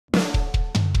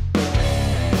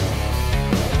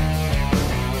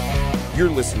You're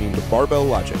listening to Barbell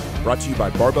Logic, brought to you by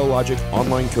Barbell Logic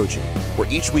Online Coaching, where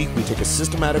each week we take a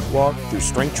systematic walk through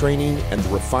strength training and the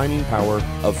refining power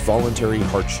of voluntary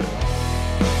hardship.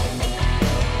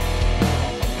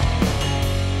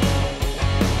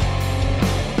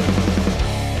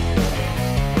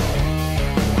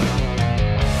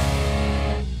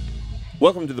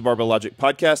 Welcome to the Barbell Logic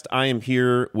podcast. I am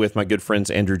here with my good friends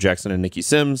Andrew Jackson and Nikki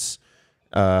Sims.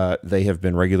 They have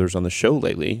been regulars on the show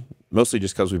lately, mostly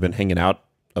just because we've been hanging out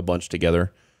a bunch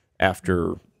together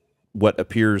after what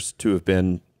appears to have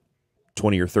been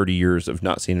 20 or 30 years of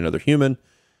not seeing another human.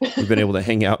 We've been able to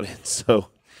hang out, and so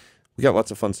we got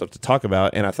lots of fun stuff to talk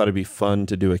about, and I thought it'd be fun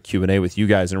to do a Q&A with you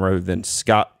guys, and rather than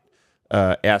Scott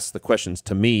ask the questions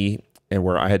to me and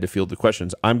where I had to field the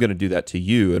questions, I'm going to do that to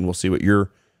you, and we'll see what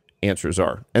your answers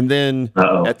are. And then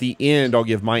at the end, I'll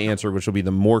give my answer, which will be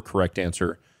the more correct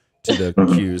answer to the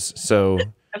cues. So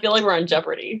I feel like we're on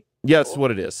Jeopardy. Yeah, that's what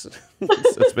it is.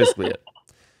 That's basically it.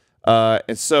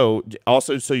 And so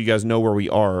also, so you guys know where we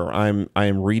are, I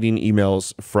am reading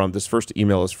emails from, this first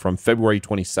email is from February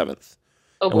 27th.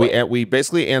 Oh boy. And we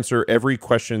basically answer every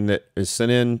question that is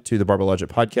sent in to the Barbell Logic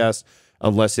podcast,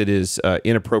 unless it is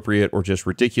inappropriate or just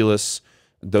ridiculous.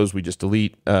 Those we just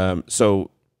delete. So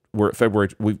we're at February.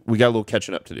 We got a little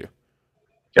catching up to do.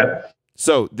 Okay.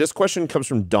 So this question comes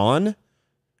from Dawn,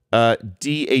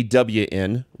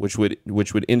 DAWN, which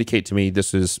would indicate to me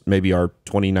this is maybe our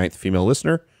 29th female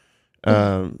listener,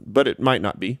 but it might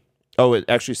not be. Oh, it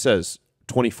actually says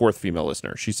 24th female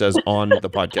listener. She says on the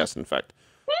podcast, in fact.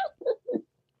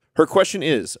 Her question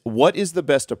is, what is the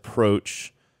best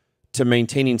approach to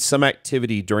maintaining some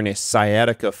activity during a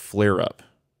sciatica flare-up?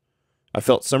 I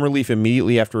felt some relief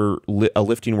immediately after a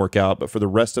lifting workout, but for the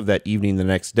rest of that evening the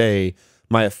next day,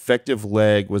 my effective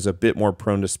leg was a bit more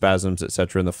prone to spasms,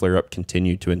 etc., and the flare-up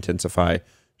continued to intensify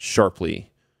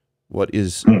sharply. What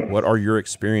are your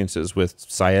experiences with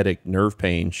sciatic nerve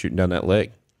pain shooting down that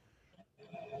leg?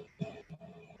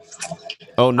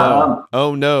 Oh no!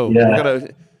 Oh no! Yeah.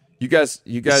 You guys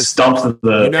stumps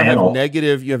the panel.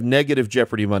 You have negative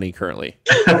Jeopardy money currently.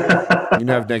 You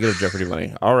have negative Jeopardy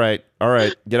money. All right.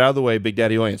 Get out of the way. Big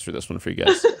Daddy will answer this one for you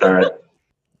guys. All right.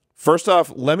 First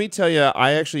off, let me tell you,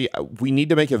 we need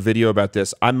to make a video about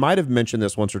this. I might have mentioned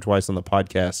this once or twice on the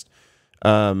podcast.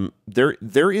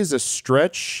 There is a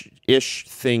stretch-ish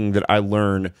thing that I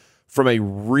learned from a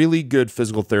really good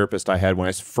physical therapist I had when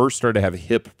I first started to have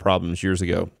hip problems years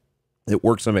ago. It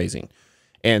works amazing.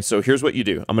 And so here's what you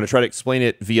do. I'm going to try to explain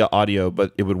it via audio,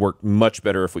 but it would work much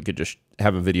better if we could just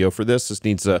have a video for this.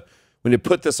 We need to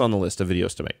put this on the list of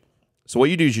videos to make. So what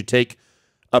you do is you take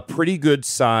a pretty good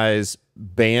size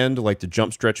band, like the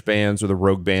jump stretch bands or the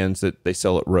Rogue bands that they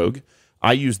sell at Rogue.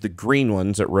 I use the green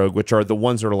ones at Rogue, which are the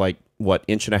ones that are like, what,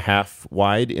 1.5 inch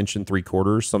wide,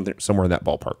 1.75 inch, somewhere in that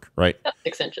ballpark, right?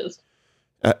 6 inches.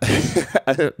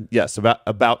 Yes,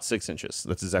 about 6 inches.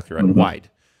 That's exactly right,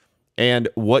 wide. And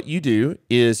what you do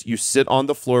is you sit on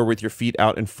the floor with your feet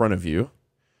out in front of you,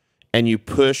 and you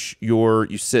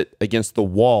sit against the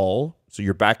wall, so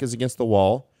your back is against the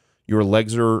wall, your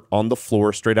legs are on the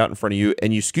floor straight out in front of you,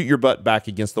 and you scoot your butt back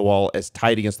against the wall, as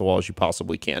tight against the wall as you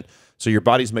possibly can. So your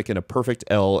body's making a perfect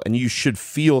L, and you should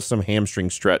feel some hamstring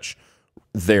stretch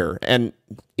there. And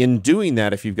in doing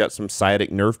that, if you've got some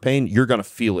sciatic nerve pain, you're going to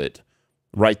feel it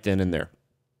right then and there.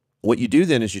 What you do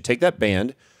then is you take that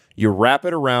band, you wrap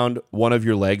it around one of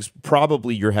your legs.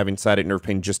 Probably you're having sciatic nerve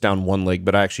pain just down one leg,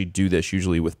 but I actually do this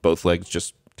usually with both legs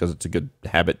just because it's a good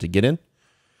habit to get in.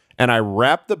 And I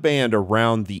wrap the band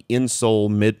around the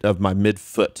insole of my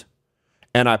midfoot.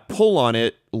 And I pull on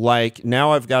it like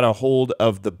now I've got a hold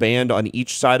of the band on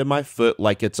each side of my foot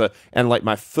like like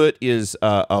my foot is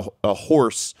a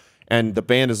horse, and the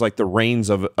band is like the reins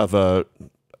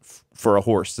for a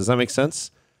horse. Does that make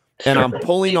sense? And I'm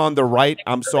pulling on the right.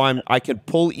 I can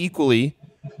pull equally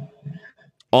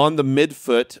on the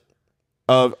midfoot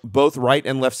of both right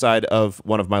and left side of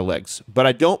one of my legs, but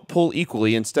I don't pull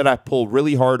equally. Instead, I pull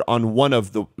really hard on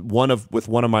with one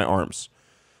of my arms.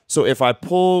 So if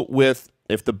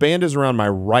the band is around my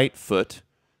right foot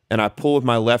and I pull with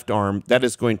my left arm, that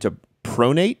is going to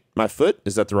pronate my foot.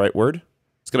 Is that the right word?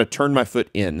 It's going to turn my foot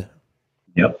in.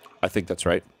 Yep. I think that's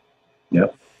right.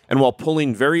 Yep. And while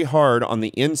pulling very hard on the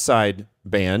inside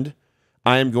band,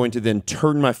 I am going to then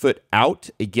turn my foot out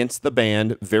against the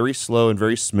band, very slow and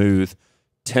very smooth,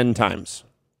 10 times.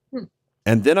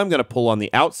 And then I'm going to pull on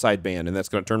the outside band, and that's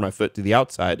going to turn my foot to the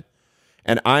outside.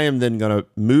 And I am then going to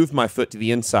move my foot to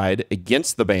the inside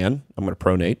against the band. I'm going to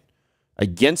pronate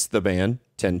against the band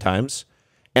 10 times.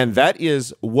 And that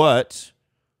is what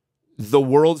the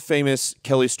world famous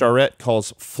Kelly Starrett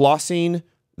calls flossing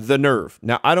the nerve.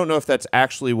 Now, I don't know if that's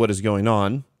actually what is going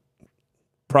on.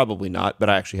 Probably not, but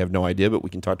I actually have no idea, but we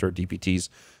can talk to our DPTs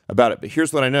about it. But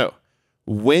here's what I know.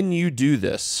 When you do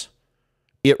this,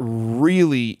 it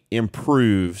really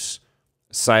improves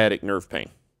sciatic nerve pain.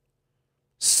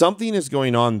 Something is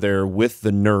going on there with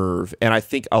the nerve, and I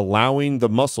think allowing the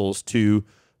muscles to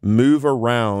move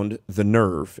around the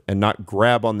nerve and not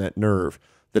grab on that nerve,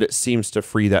 that it seems to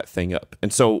free that thing up.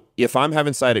 And so if I'm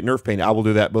having sciatic nerve pain, I will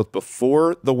do that both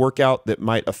before the workout that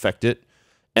might affect it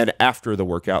and after the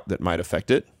workout that might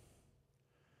affect it.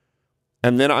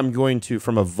 And then I'm going to,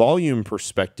 from a volume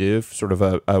perspective, sort of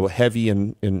a heavy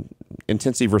and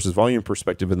intensity versus volume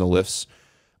perspective in the lifts,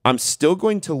 I'm still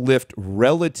going to lift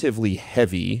relatively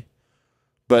heavy,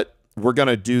 but we're going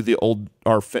to do the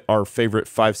our favorite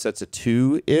 5 sets of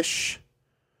 2-ish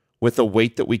with a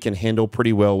weight that we can handle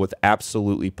pretty well with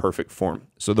absolutely perfect form.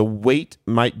 So the weight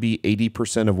might be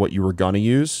 80% of what you were going to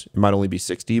use. It might only be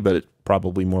 60, but it's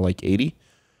probably more like 80.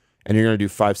 And you're going to do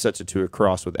 5 sets of 2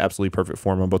 across with absolutely perfect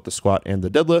form on both the squat and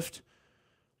the deadlift.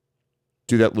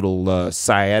 Do that little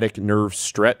sciatic nerve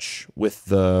stretch with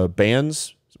the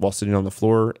bands while sitting on the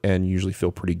floor, and you usually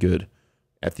feel pretty good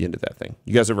at the end of that thing.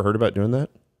 You guys ever heard about doing that?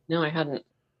 No, I hadn't.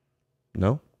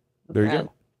 No? There you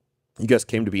go. You guys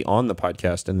came to be on the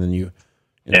podcast, and then you,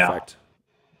 in fact,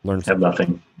 learned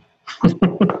something. Have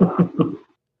nothing.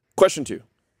 Question 2.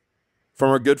 From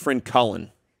our good friend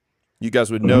Colin. You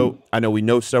guys would know, I know we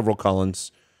know several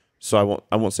Collins, so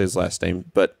I won't say his last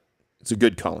name, but it's a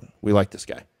good Colin. We like this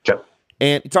guy. Okay.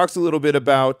 And he talks a little bit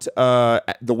about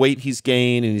the weight he's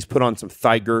gained, and he's put on some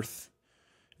thigh girth.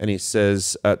 And he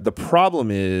says the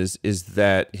problem is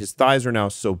that his thighs are now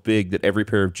so big that every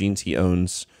pair of jeans he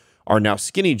owns are now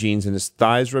skinny jeans, and his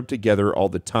thighs rub together all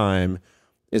the time.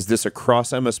 Is this a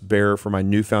cross I must bear for my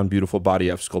newfound beautiful body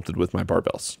I've sculpted with my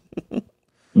barbells?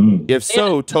 If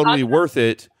so, totally worth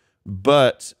it.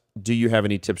 But do you have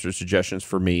any tips or suggestions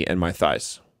for me and my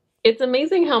thighs? It's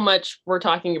amazing how much we're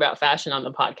talking about fashion on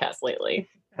the podcast lately.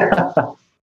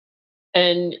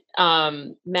 And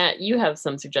Matt, you have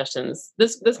some suggestions.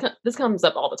 This comes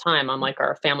up all the time on like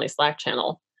our family Slack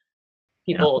channel.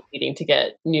 People needing to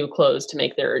get new clothes to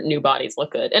make their new bodies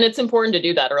look good. And it's important to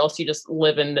do that, or else you just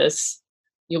live in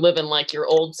like your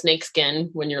old snake skin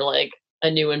when you're like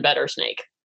a new and better snake.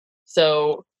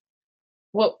 So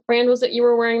what brand was it you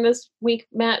were wearing this week,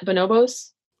 Matt?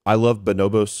 Bonobos? I love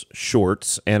Bonobos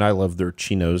shorts, and I love their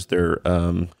chinos, their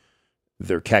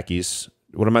khakis.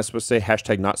 What am I supposed to say?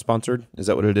 Hashtag not sponsored? Is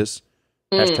that what it is?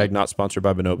 Hashtag not sponsored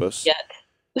by Bonobos.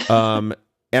 Yeah.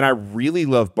 And I really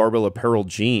love Barbell Apparel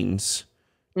jeans.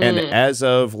 And as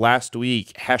of last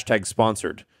week, hashtag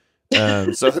sponsored.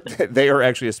 So they are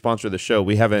actually a sponsor of the show.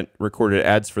 We haven't recorded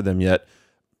ads for them yet.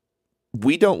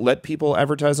 We don't let people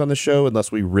advertise on the show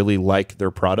unless we really like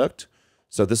their product.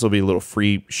 So this will be a little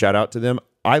free shout out to them.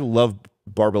 I love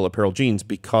Barbell Apparel jeans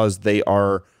because they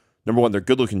are, number one, they're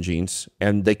good looking jeans,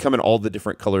 and they come in all the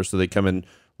different colors. So they come in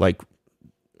like,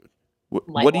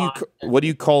 what do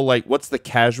you call, like, what's the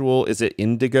casual? Is it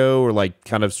indigo, or like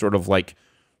kind of sort of like,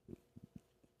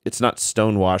 it's not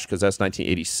stonewash because that's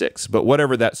 1986, but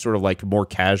whatever that sort of like more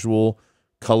casual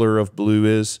color of blue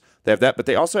is. They have that, but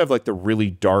they also have like the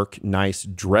really dark, nice,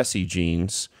 dressy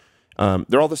jeans.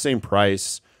 They're all the same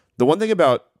price. The one thing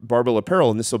about Barbell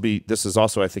Apparel, and this is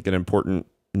also, I think, an important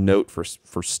note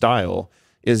for style,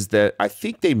 is that I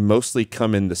think they mostly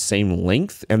come in the same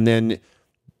length, and then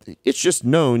it's just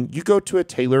known. You go to a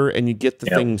tailor and you get the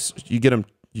things, you get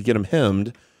them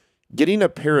hemmed. Getting a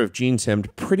pair of jeans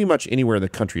hemmed pretty much anywhere in the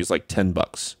country is like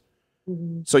 $10.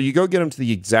 So you go get them to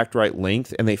the exact right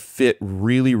length, and they fit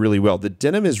really, really well. The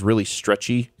denim is really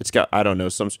stretchy. It's got, I don't know,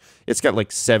 it's got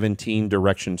like 17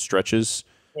 direction stretches.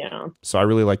 Yeah. So I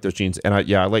really like those jeans, and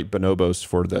I like Bonobos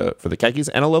for the khakis,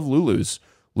 and I love Lulu's.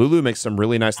 Lulu makes some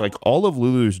really nice, like all of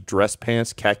Lulu's dress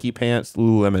pants, khaki pants,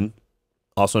 Lululemon,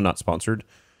 also not sponsored,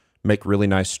 make really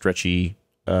nice stretchy,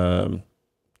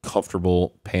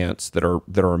 comfortable pants that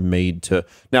are made to.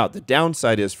 Now the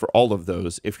downside is for all of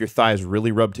those, if your thighs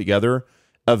really rub together,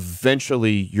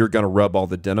 eventually you're going to rub all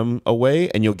the denim away,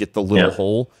 and you'll get the little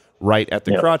hole right at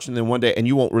the crotch, and then one day, and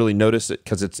you won't really notice it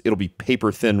because it'll be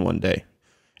paper thin one day,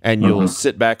 and you'll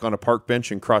sit back on a park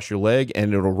bench and cross your leg,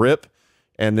 and it'll rip,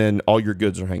 and then all your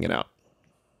goods are hanging out.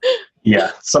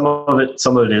 Yeah, some of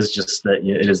it is just that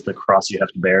it is the cross you have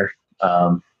to bear.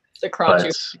 The cross you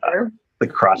have to bear. The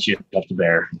crotch you have to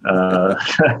bear.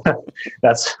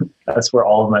 That's where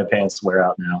all of my pants wear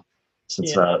out now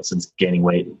since gaining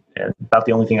weight. And about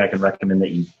the only thing I can recommend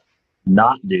that you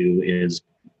not do is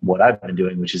what I've been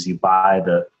doing, which is you buy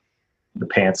the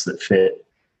pants that fit,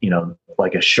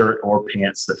 like a shirt or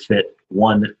pants that fit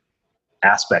one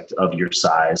aspect of your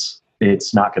size,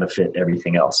 it's not going to fit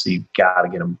everything else. So you got to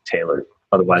get them tailored.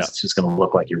 Otherwise, it's just going to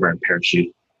look like you're wearing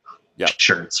parachute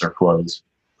shirts or clothes.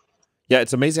 Yeah,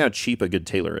 it's amazing how cheap a good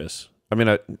tailor is. I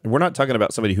mean, we're not talking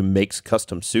about somebody who makes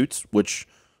custom suits, which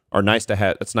are nice to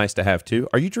have. It's nice to have too.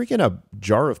 Are you drinking a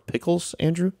jar of pickles,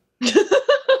 Andrew?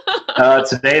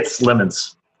 Today it's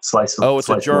lemons. It's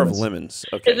a jar of lemons.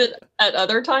 Okay. Is it at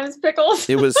other times pickles?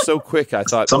 It was so quick. I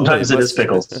thought sometimes it is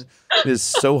pickles. It is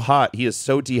so hot. He is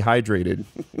so dehydrated.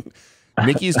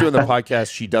 Nikki's doing the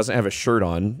podcast. She doesn't have a shirt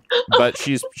on, but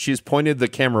she's pointed the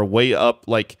camera way up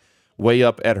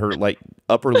at her like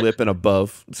upper lip and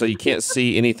above, so you can't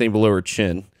see anything below her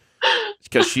chin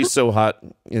because she's so hot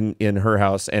in her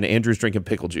house. And Andrew's drinking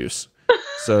pickle juice.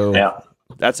 So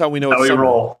that's how we know it's summer.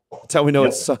 Roll. That's how we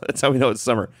know it's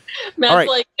summer. Matt's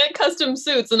like, get custom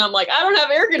suits, and I'm like, I don't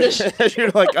have air conditioning.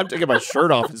 You're like, I'm taking my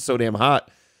shirt off. It's so damn hot.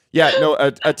 Yeah, no,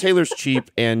 a tailor's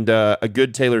cheap, and a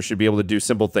good tailor should be able to do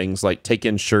simple things like take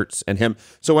in shirts and hem.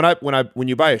 So when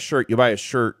you buy a shirt, you buy a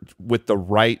shirt with the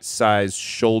right size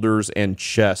shoulders and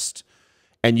chest,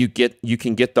 and you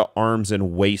can get the arms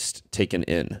and waist taken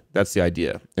in. That's the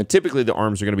idea. And typically the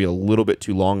arms are going to be a little bit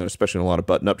too long, and especially in a lot of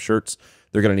button-up shirts,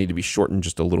 they're going to need to be shortened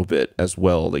just a little bit as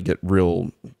well. They get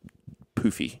real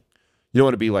poofy. You don't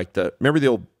want to be like remember the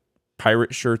old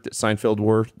pirate shirt that Seinfeld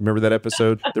wore? Remember that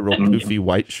episode? The real poofy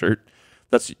white shirt.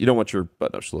 You don't want your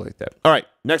button-ups to look like that. All right,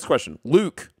 next question.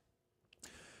 Luke.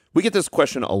 We get this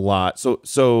question a lot.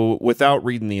 So without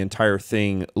reading the entire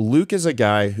thing, Luke is a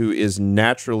guy who is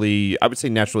naturally,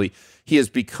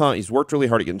 he's worked really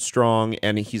hard at getting strong,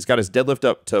 and he's got his deadlift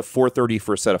up to 430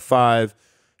 for a set of 5.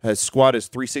 His squat is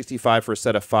 365 for a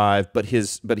set of 5, but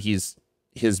his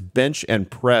bench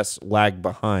and press lag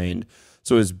behind.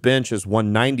 So his bench is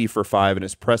 190 for 5, and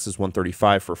his press is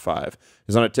 135 for 5.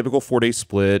 He's on a typical 4-day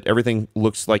split. Everything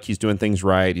looks like he's doing things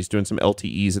right. He's doing some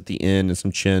LTEs at the end and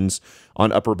some chins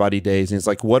on upper body days. And he's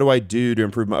like, what do I do to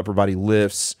improve my upper body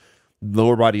lifts? The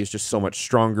lower body is just so much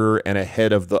stronger and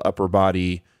ahead of the upper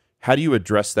body. How do you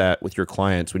address that with your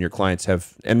clients when your clients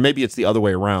have, and maybe it's the other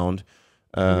way around,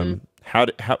 how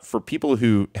for people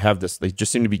who have this, they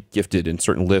just seem to be gifted in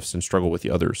certain lifts and struggle with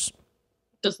the others?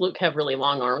 Does Luke have really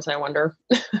long arms, I wonder?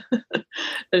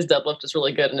 His deadlift is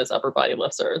really good and his upper body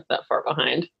lifts are that far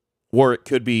behind. Or it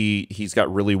could be he's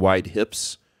got really wide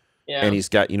hips and he's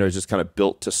got, just kind of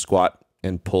built to squat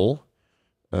and pull.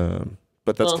 But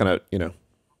that's kind of,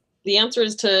 The answer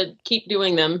is to keep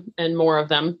doing them and more of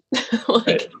them.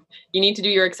 You need to do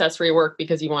your accessory work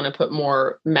because you want to put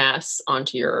more mass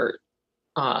onto your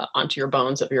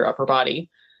bones of your upper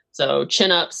body. So chin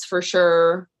ups for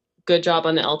sure. Good job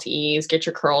on the LTEs, get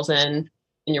your curls in,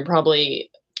 and you're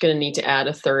probably going to need to add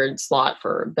a third slot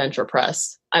for bench or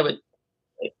press. I would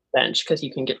bench because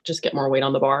you can get more weight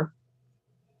on the bar.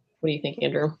 What do you think,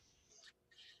 Andrew?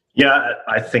 Yeah,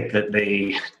 I think that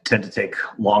they tend to take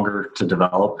longer to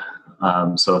develop.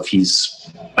 So if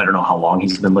I don't know how long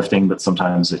he's been lifting, but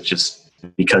sometimes it's just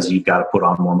because you've got to put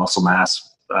on more muscle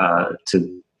mass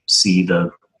to see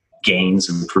the gains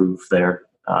improve there.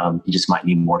 You just might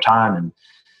need more time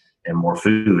and more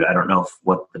food. I don't know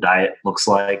what the diet looks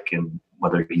like and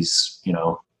whether he's,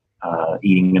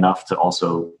 eating enough to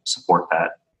also support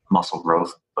that muscle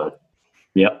growth. But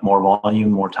more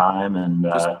volume, more time. And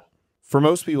for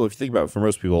most people, if you think about it, for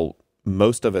most people,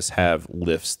 most of us have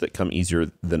lifts that come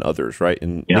easier than others, right?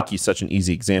 And Nikki's such an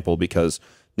easy example because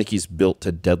Nikki's built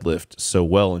to deadlift so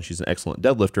well and she's an excellent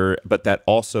deadlifter. But that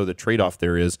also, the trade-off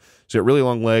there is she's got really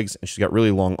long legs and she's got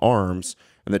really long arms.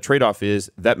 And the trade-off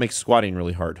is that makes squatting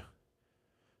really hard.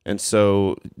 And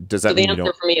so does that mean the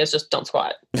answer for me is just don't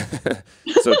squat?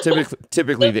 So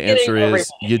typically the answer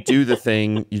is you do the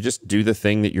thing, you just do the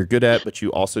thing that you're good at, but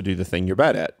you also do the thing you're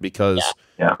bad at because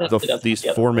these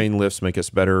 4 main lifts make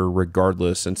us better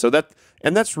regardless. And so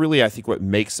that's really, I think, what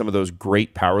makes some of those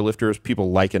great power lifters, people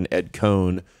like an Ed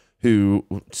Cohn, who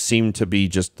seem to be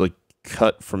just like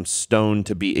cut from stone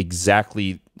to be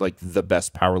exactly like the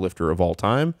best power lifter of all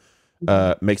time.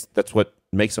 That's what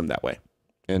makes them that way.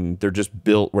 And they're just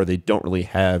built where they don't really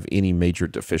have any major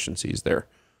deficiencies there.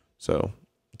 So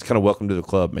it's kind of welcome to the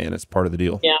club, man. It's part of the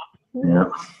deal. Yeah.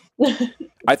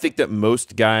 I think that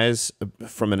most guys,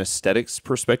 from an aesthetics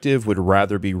perspective, would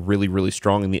rather be really, really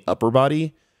strong in the upper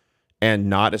body and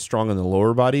not as strong in the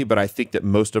lower body. But I think that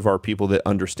most of our people that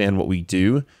understand what we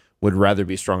do would rather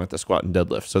be strong at the squat and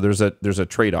deadlift. So there's a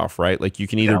trade-off, right? Like you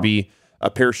can either be a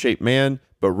pear-shaped man,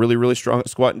 but really, really strong at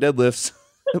squat and deadlifts,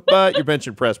 but your bench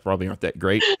and press probably aren't that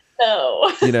great.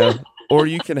 No. Or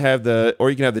you can have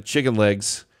the chicken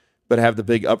legs, but have the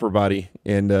big upper body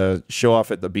and show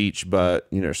off at the beach, but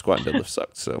squat and deadlift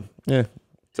sucks. So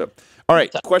So, all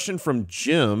right. Question from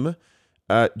Jim.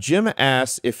 Jim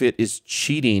asks if it is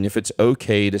cheating, if it's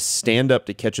okay to stand up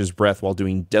to catch his breath while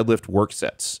doing deadlift work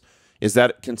sets. Is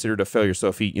that considered a failure? So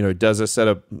if he, does a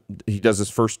setup, he does his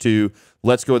first two,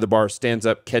 lets go of the bar, stands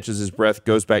up, catches his breath,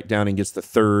 goes back down and gets the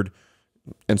third,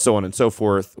 and so on and so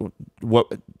forth.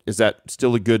 What is that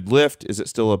still a good lift? Is it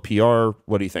still a PR?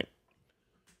 What do you think?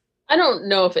 I don't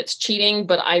know if it's cheating,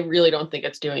 but I really don't think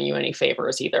it's doing you any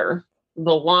favors either.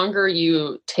 The longer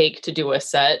you take to do a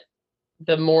set,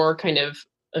 the more kind of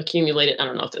accumulated, I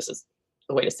don't know if this is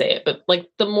the way to say it, but like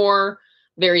the more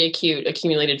very acute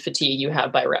accumulated fatigue you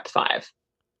have by rep 5,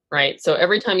 right? So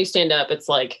every time you stand up, it's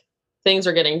like things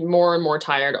are getting more and more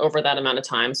tired over that amount of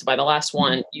time. So by the last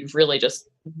one, you've really just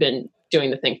been doing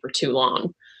the thing for too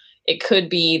long. It could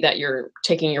be that you're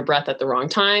taking your breath at the wrong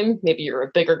time. Maybe you're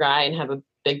a bigger guy and have a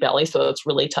big belly, so it's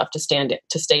really tough to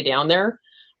stay down there.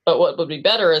 But what would be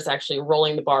better is actually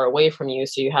rolling the bar away from you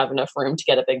so you have enough room to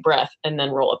get a big breath and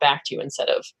then roll it back to you instead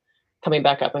of coming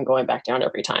back up and going back down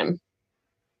every time.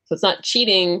 So it's not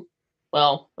cheating.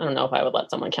 Well, I don't know if I would let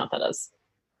someone count that as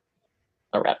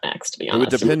a rep max, to be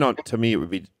honest. It would depend on, to me, it would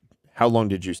be how long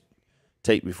did you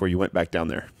take before you went back down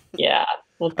there? Yeah.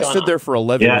 I stood there for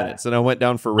 11 minutes and I went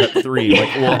down for rep 3.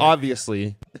 Like, well,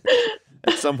 obviously,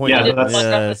 at some point, I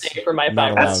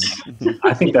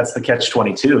think that's the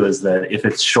catch-22 is that if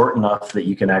it's short enough that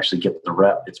you can actually get the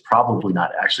rep, it's probably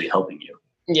not actually helping you.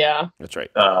 Yeah. That's right.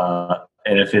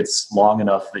 And if it's long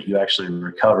enough that you actually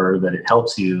recover, that it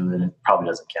helps you, then it probably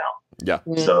doesn't count.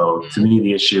 Yeah. So to me,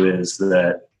 the issue is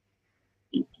that,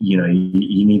 you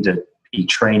need to be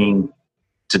training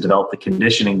to develop the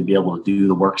conditioning to be able to do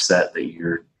the work set that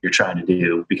you're trying to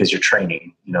do because you're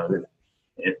training.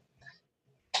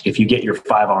 If you get your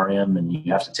 5 RM and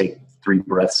you have to take 3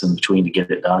 breaths in between to get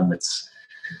it done,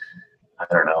 I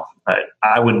don't know.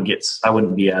 I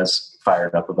wouldn't be as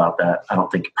fired up about that. I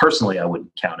don't think personally I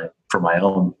wouldn't count it for my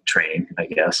own training, I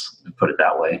guess, and put it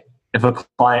that way. If a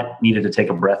client needed to take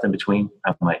a breath in between,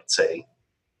 I might say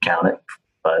count it.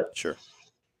 But sure,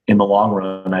 in the long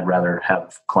run, I'd rather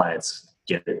have clients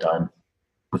get it done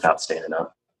without standing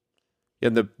up.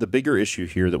 And the bigger issue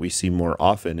here that we see more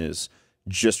often is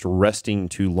just resting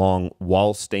too long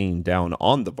while staying down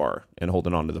on the bar and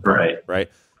holding on to the bar. Right.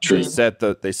 True. They set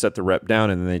the rep down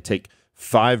and then they take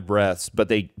 5 breaths, but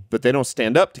they don't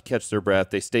stand up to catch their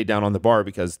breath. They stay down on the bar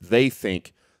because they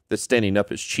think that standing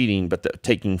up is cheating, but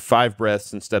taking 5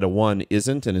 breaths instead of 1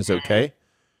 isn't and is okay.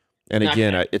 And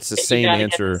again, it's the same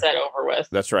answer. Get the set over with.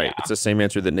 That's right. Yeah. It's the same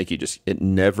answer that Nikki it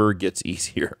never gets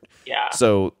easier. Yeah.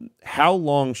 So how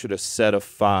long should a set of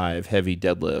 5 heavy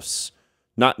deadlifts,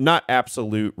 not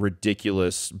absolute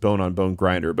ridiculous bone on bone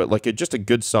grinder, but like just a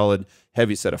good solid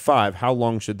heavy set of 5, how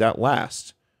long should that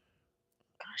last?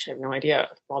 Gosh, I have no idea.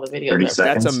 All the videos.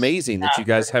 That's amazing that you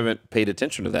guys haven't paid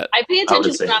attention to that. I pay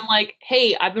attention to it. I'm like,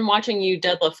 hey, I've been watching you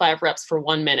deadlift 5 reps for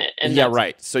 1 minute. And yeah,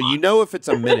 right. So if it's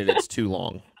a minute, it's too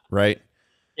long, right?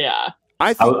 Yeah.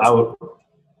 I think I would.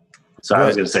 So I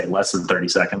was going to say less than 30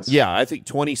 seconds. Yeah, I think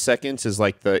 20 seconds is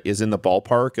in the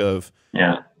ballpark of.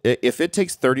 Yeah. If it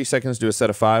takes 30 seconds to do a set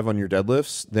of 5 on your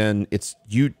deadlifts, then it's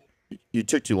you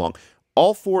took too long.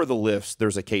 All 4 of the lifts,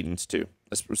 there's a cadence too,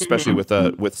 especially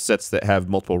with sets that have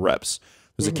multiple reps.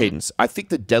 There's a cadence. I think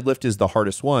the deadlift is the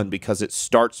hardest one because it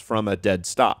starts from a dead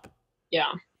stop.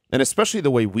 Yeah. And especially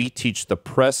the way we teach the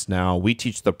press now, we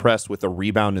teach the press with a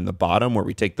rebound in the bottom where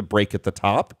we take the break at the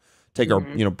top, take our,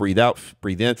 breathe out,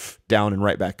 breathe in, down and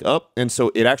right back up. And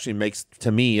so it actually makes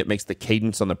the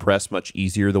cadence on the press much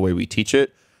easier the way we teach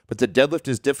it. But the deadlift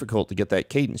is difficult to get that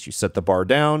cadence. You set the bar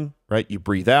down, right? You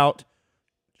breathe out,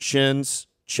 shins,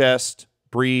 chest,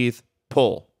 breathe,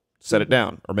 pull, set it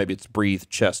down. Or maybe it's breathe,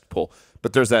 chest, pull.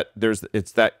 But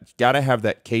got to have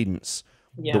that cadence.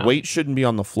 Yeah. The weight shouldn't be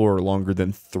on the floor longer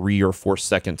than 3 or 4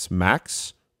 seconds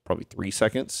max, probably 3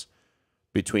 seconds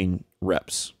between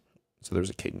reps. So there's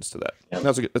a cadence to that. Yeah.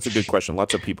 That's a good question.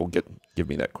 Lots of people give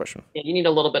me that question. Yeah, you need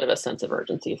a little bit of a sense of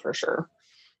urgency for sure.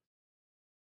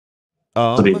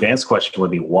 So the advanced question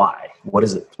would be why? What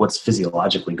is it? What's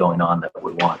physiologically going on that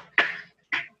we want?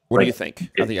 What do you think?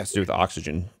 I think it has to do with the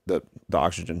oxygen, the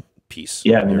oxygen piece.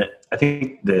 Yeah, I mean, I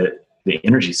think the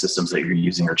energy systems that you're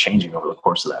using are changing over the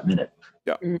course of that minute.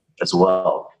 Yeah. As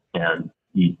well, and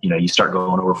you start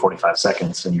going over 45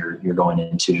 seconds, and you're going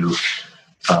into,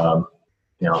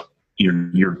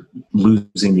 you're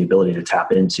losing the ability to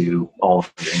tap into all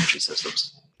of your energy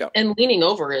systems. Yeah. And leaning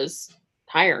over is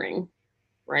tiring.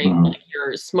 Right? Like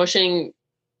you're smushing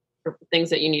things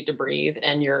that you need to breathe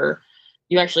and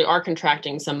you actually are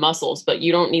contracting some muscles, but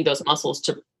you don't need those muscles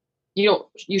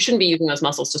you shouldn't be using those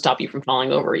muscles to stop you from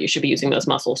falling over. You should be using those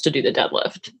muscles to do the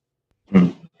deadlift.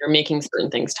 you're making certain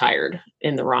things tired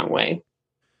in the wrong way.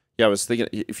 Yeah, I was thinking,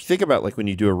 if you think about like when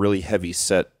you do a really heavy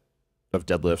set of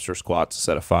deadlifts or squats, a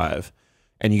set of 5,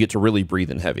 and you get to really breathe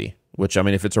in heavy, which, I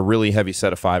mean, if it's a really heavy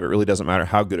set of 5, it really doesn't matter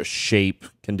how good a shape,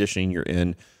 conditioning you're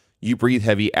in. You breathe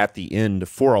heavy at the end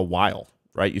for a while,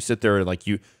 right? You sit there and like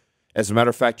as a matter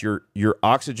of fact, your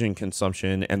oxygen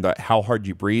consumption and how hard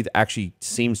you breathe actually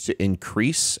seems to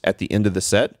increase at the end of the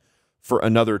set for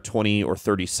another 20 or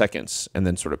 30 seconds, and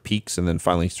then sort of peaks and then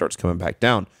finally starts coming back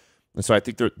down. And so I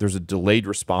think there's a delayed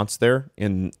response there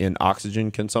in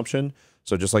oxygen consumption.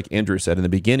 So just like Andrew said in the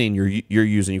beginning,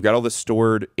 you've got all this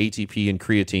stored ATP and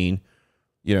creatine,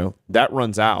 that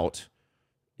runs out.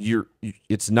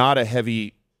 It's not a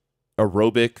heavy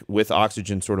aerobic with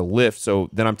oxygen sort of lift. So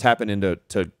then I'm tapping into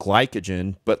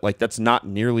glycogen, but like that's not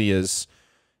nearly as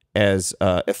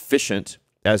efficient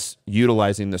as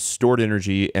utilizing the stored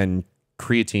energy and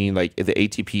creatine, like the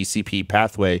ATP CP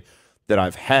pathway that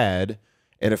I've had.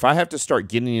 And if I have to start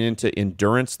getting into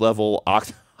endurance level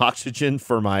oxygen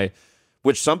for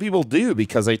which some people do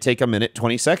because they take a minute,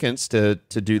 20 seconds to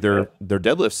do their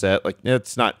deadlift set, like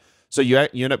it's not, so you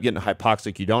end up getting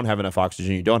hypoxic. You don't have enough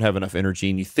oxygen. You don't have enough energy.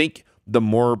 And you think the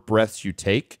more breaths you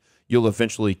take, you'll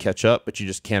eventually catch up, but you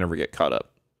just can't ever get caught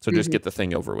up. So just get the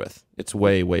thing over with. It's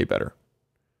way, way better.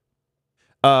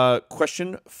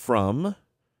 Question from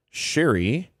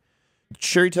Sherry.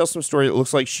 Sherry tells some story. It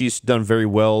looks like she's done very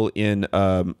well in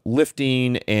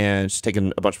lifting, and she's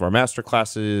taken a bunch of our master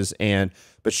classes,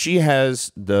 but she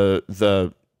has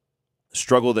the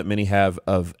struggle that many have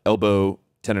of elbow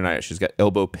tendonitis. She's got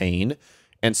elbow pain,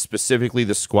 and specifically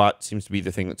the squat seems to be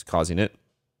the thing that's causing it.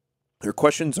 Her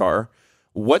questions are,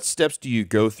 what steps do you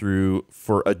go through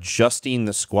for adjusting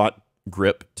the squat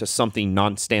grip to something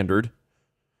non-standard?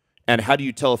 And how do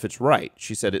you tell if it's right?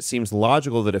 She said, it seems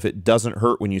logical that if it doesn't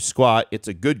hurt when you squat, it's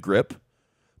a good grip.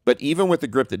 But even with the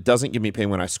grip that doesn't give me pain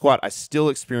when I squat, I still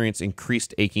experience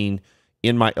increased aching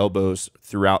in my elbows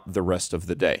throughout the rest of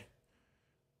the day.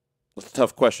 That's a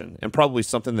tough question, and probably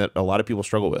something that a lot of people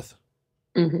struggle with.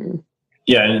 Mm-hmm.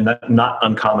 Yeah, and not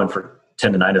uncommon for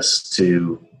tendonitis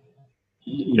to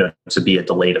be a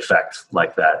delayed effect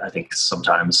like that. I think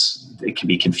sometimes it can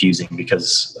be confusing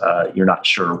because you're not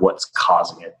sure what's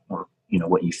causing it, or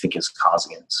what you think is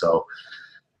causing it. So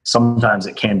sometimes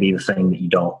it can be the thing that you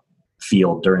don't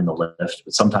feel during the lift,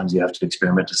 but sometimes you have to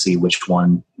experiment to see which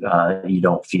one you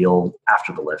don't feel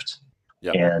after the lift.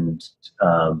 Yep. And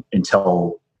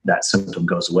until that symptom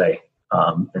goes away.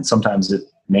 And sometimes it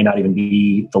may not even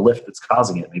be the lift that's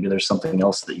causing it. Maybe there's something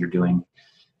else that you're doing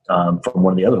from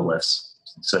one of the other lifts.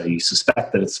 So you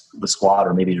suspect that it's the squat,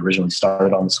 or maybe it originally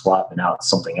started on the squat, but now it's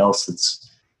something else that's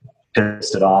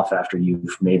pissed it off after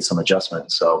you've made some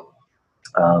adjustment. So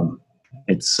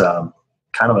it's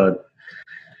kind of a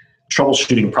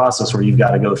troubleshooting process where you've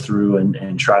got to go through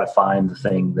and try to find the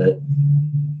thing that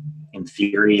in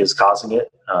theory is causing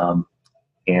it,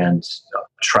 and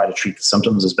try to treat the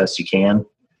symptoms as best you can.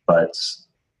 But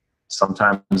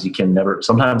sometimes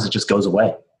sometimes it just goes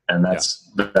away. And that's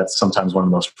sometimes one of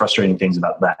the most frustrating things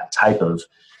about that type of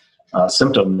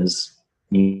symptom is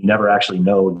you never actually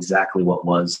know exactly what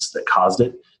was that caused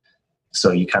it.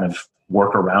 So you kind of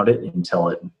work around it until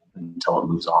it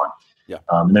moves on. Yeah.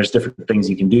 And there's different things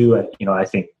you can do. I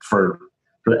think for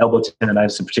the elbow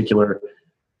tendonitis in particular,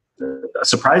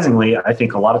 surprisingly, I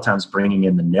think a lot of times bringing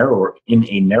in a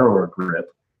narrower grip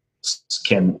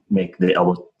can make the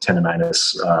elbow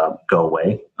tendonitis go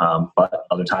away, but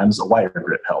other times a wider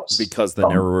grip helps, because the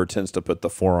narrower tends to put the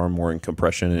forearm more in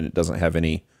compression, and it doesn't have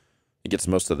it gets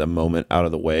most of the moment out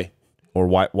of the way. Or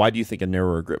why do you think a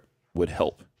narrower grip would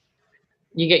help?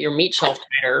 You get your meat shelf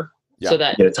tighter, so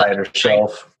that get a tighter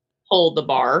shelf. Hold the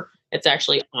bar. It's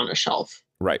actually on a shelf.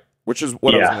 Right. Which is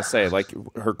what I was going to say. Like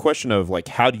her question of like,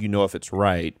 how do you know if it's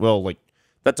right? Well, like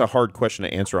that's a hard question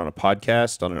to answer on a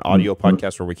podcast, on an audio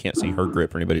podcast where we can't see her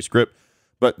grip or anybody's grip.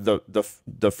 But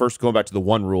the first, going back to the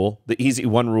one rule, the easy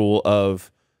one rule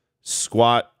of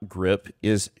squat grip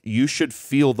is you should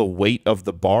feel the weight of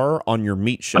the bar on your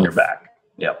meat shelf. On your back.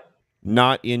 Yep.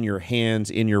 Not in your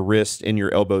hands, in your wrists, in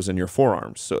your elbows, and your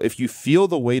forearms. So if you feel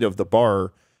the weight of the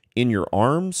bar in your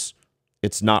arms,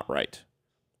 it's not right.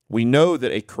 We know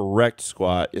that a correct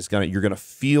squat is you're gonna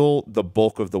feel the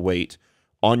bulk of the weight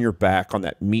on your back, on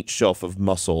that meat shelf of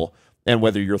muscle, and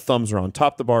whether your thumbs are on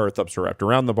top of the bar or thumbs are wrapped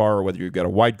around the bar, or whether you've got a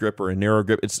wide grip or a narrow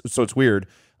grip. It's weird.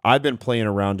 I've been playing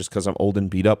around just because I'm old and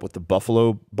beat up with the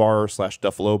buffalo bar /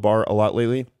 Duffalo bar a lot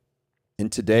lately.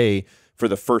 And today, for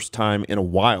the first time in a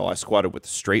while, I squatted with the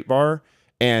straight bar,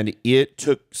 and it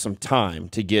took some time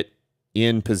to get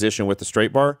in position with the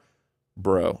straight bar.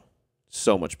 Bro,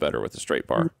 so much better with the straight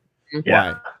bar.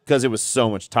 Yeah. Why? Because it was so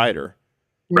much tighter.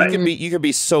 Right. You could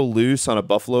be so loose on a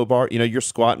buffalo bar. You know, you're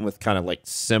squatting with kind of like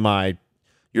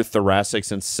your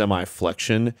thoracics and semi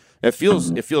flexion. It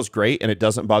feels great, and it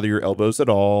doesn't bother your elbows at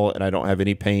all, and I don't have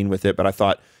any pain with it. But I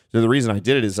thought, the reason I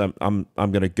did it is we're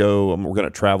gonna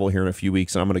travel here in a few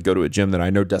weeks, and I'm gonna go to a gym that I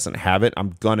know doesn't have it.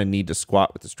 I'm gonna need to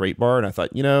squat with the straight bar, and I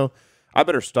thought, I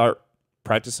better start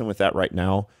practicing with that right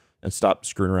now and stop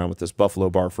screwing around with this buffalo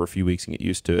bar for a few weeks and get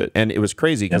used to it. And it was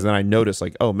crazy because then I noticed,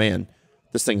 like, oh man,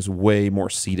 this thing's way more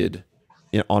seated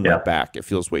on my back. It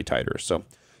feels way tighter. So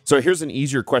here's an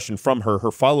easier question from her.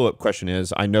 Her follow-up question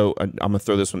is, I'm going to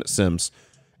throw this one at Sims.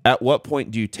 At what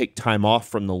point do you take time off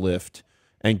from the lift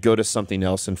and go to something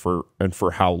else, and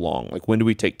for how long? Like, when do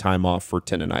we take time off for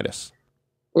tendonitis?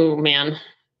 Oh, man.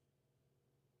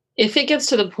 If it gets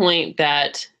to the point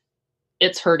that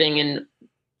it's hurting in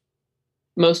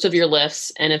most of your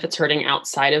lifts, and if it's hurting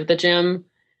outside of the gym,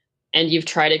 and you've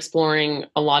tried exploring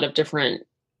a lot of different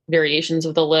variations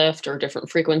of the lift or different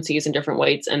frequencies and different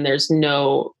weights, and there's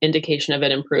no indication of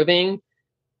it improving,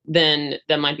 then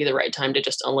that might be the right time to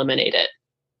just eliminate it.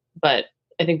 But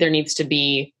I think there needs to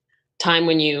be time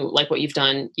when you, like what you've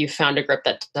done, you've found a grip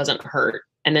that doesn't hurt.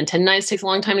 And then tendonitis takes a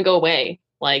long time to go away.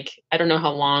 Like, I don't know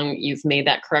how long you've made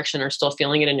that correction or still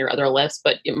feeling it in your other lifts,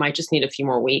 but it might just need a few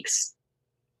more weeks.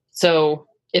 So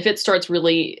if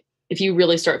you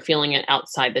really start feeling it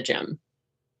outside the gym,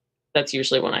 that's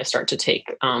usually when I start to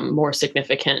take more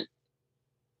significant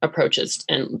approaches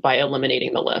and by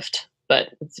eliminating the lift. But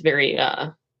it's very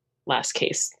last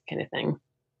case kind of thing.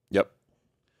 Yep.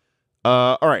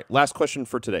 All right. Last question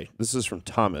for today. This is from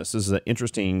Thomas. This is an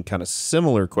interesting kind of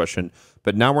similar question,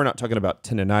 but now we're not talking about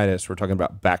tendonitis. We're talking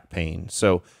about back pain.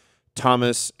 So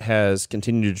Thomas has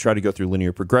continued to try to go through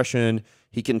linear progression.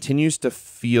 He continues to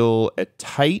feel a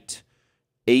tight,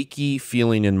 achy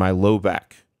feeling in my low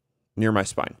back near my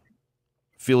spine.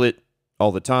 Feel it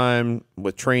all the time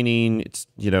with training. It's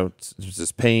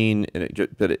this pain,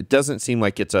 but it doesn't seem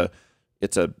like it's a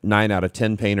 9 out of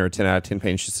 10 pain or a 10 out of 10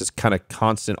 pain. It's just this kind of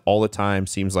constant all the time.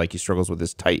 Seems like he struggles with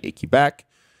this tight, achy back.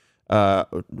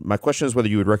 My question is whether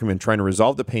you would recommend trying to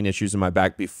resolve the pain issues in my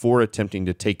back before attempting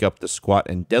to take up the squat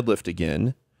and deadlift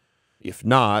again. If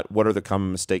not, what are the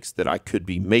common mistakes that I could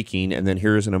be making? And then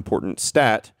here's an important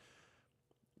stat,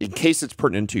 in case it's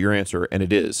pertinent to your answer, and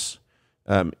it is.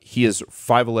 He is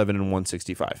 5'11" and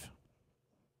 165.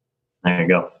 There you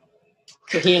go.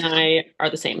 So he and I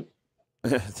are the same.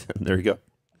 There you go.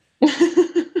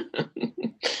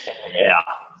 Yeah.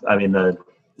 I mean, the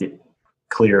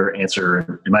clear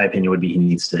answer, in my opinion, would be he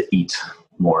needs to eat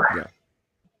more. Yeah.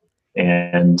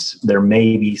 And there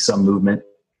may be some movement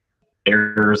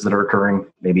errors that are occurring,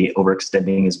 maybe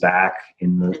overextending his back at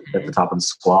the top of the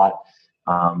squat.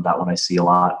 That one I see a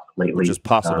lot lately. Which is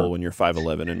possible when you're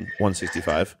 5'11" and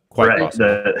 165. Quite right. possible.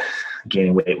 The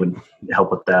gaining weight would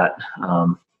help with that,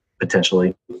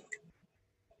 potentially.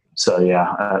 So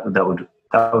yeah, those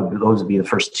would be the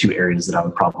first two areas that I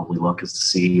would probably look, is to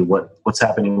see what's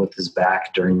happening with his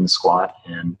back during the squat,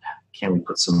 and can we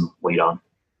put some weight on?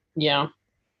 Yeah.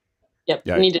 Yep.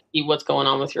 Yeah. You need to see what's going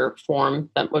on with your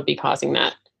form that would be causing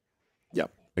that. Yeah,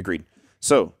 agreed.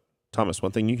 So, Thomas,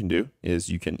 one thing you can do is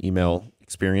you can email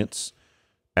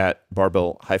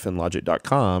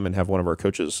experience@barbell-logic.com and have one of our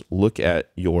coaches look at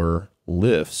your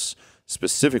lifts,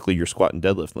 specifically your squat and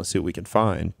deadlift. Let's see what we can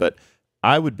find. But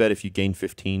I would bet if you gain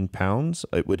 15 pounds,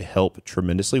 it would help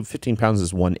tremendously. 15 pounds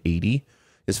is 180,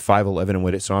 is 5'11" in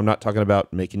weight. So I'm not talking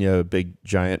about making you a big,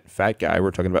 giant, fat guy. We're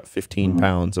talking about 15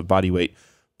 pounds of body weight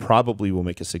probably will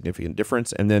make a significant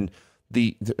difference. And then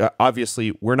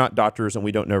obviously, we're not doctors and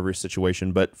we don't know every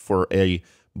situation, but for a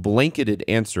blanketed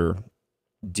answer,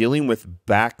 dealing with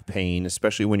back pain,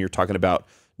 especially when you're talking about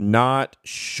not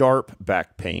sharp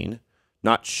back pain,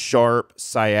 not sharp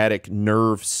sciatic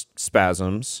nerve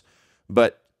spasms,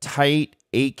 but tight,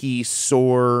 achy,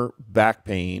 sore back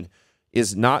pain,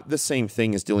 is not the same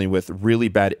thing as dealing with really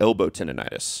bad elbow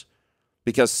tendonitis.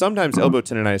 Because sometimes elbow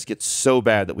tendonitis gets so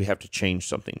bad that we have to change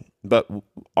something. But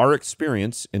our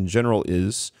experience in general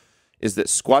is that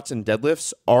squats and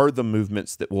deadlifts are the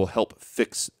movements that will help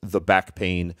fix the back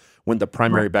pain when the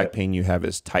primary back pain you have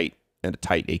is tight and a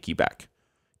tight, achy back.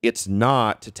 It's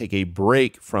not to take a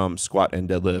break from squat and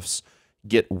deadlifts,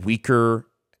 get weaker,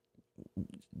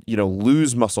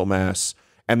 lose muscle mass,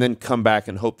 and then come back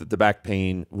and hope that the back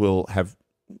pain will have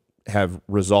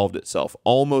resolved itself.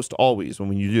 Almost always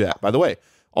when you do that. By the way,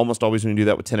 almost always when you do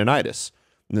that with tendonitis,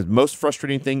 the most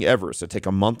frustrating thing ever is to take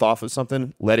a month off of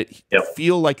something, let it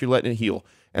feel like you're letting it heal,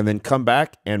 and then come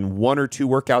back and 1 or 2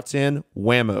 workouts in,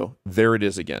 whammo, there it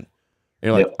is again. And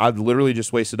you're like, I've literally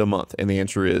just wasted a month. And the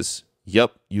answer is,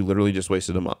 yep, you literally just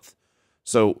wasted a month.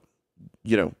 So,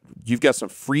 you've got some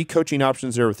free coaching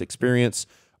options there with experience.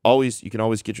 You can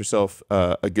always get yourself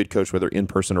a good coach, whether in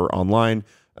person or online.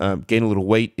 Gain a little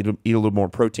weight, eat a little more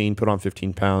protein, put on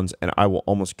 15 pounds, and I will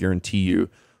almost guarantee you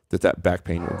that back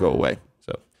pain will go away.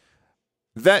 So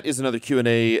that is another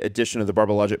Q&A edition of the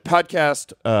Barbell Logic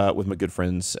podcast with my good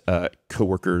friends,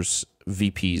 coworkers,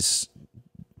 VPs,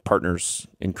 partners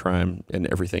in crime, and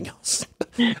everything else.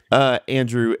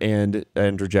 Andrew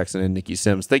Jackson and Nikki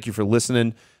Sims. Thank you for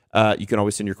listening. You can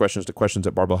always send your questions to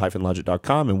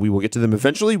questions@barbell-logic.com, and we will get to them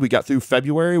eventually. We got through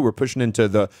February. We're pushing into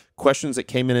the questions that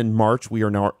came in March. We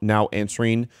are now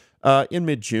answering in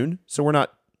mid-June, so we're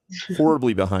not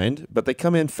horribly behind, but they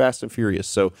come in fast and furious.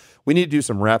 So we need to do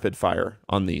some rapid fire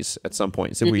on these at some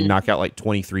point. So if we knock out like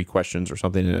 23 questions or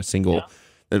something in a single,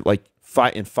 like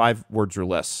 5 words or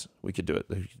less, we could do it.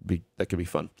 That could be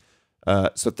fun.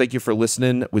 So thank you for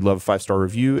listening. We'd love a 5-star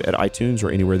review at iTunes or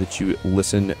anywhere that you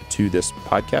listen to this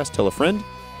podcast. Tell a friend.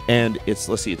 And it's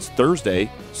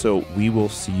Thursday, so we will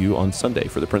see you on Sunday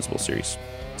for the Principal Series.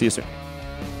 See you soon.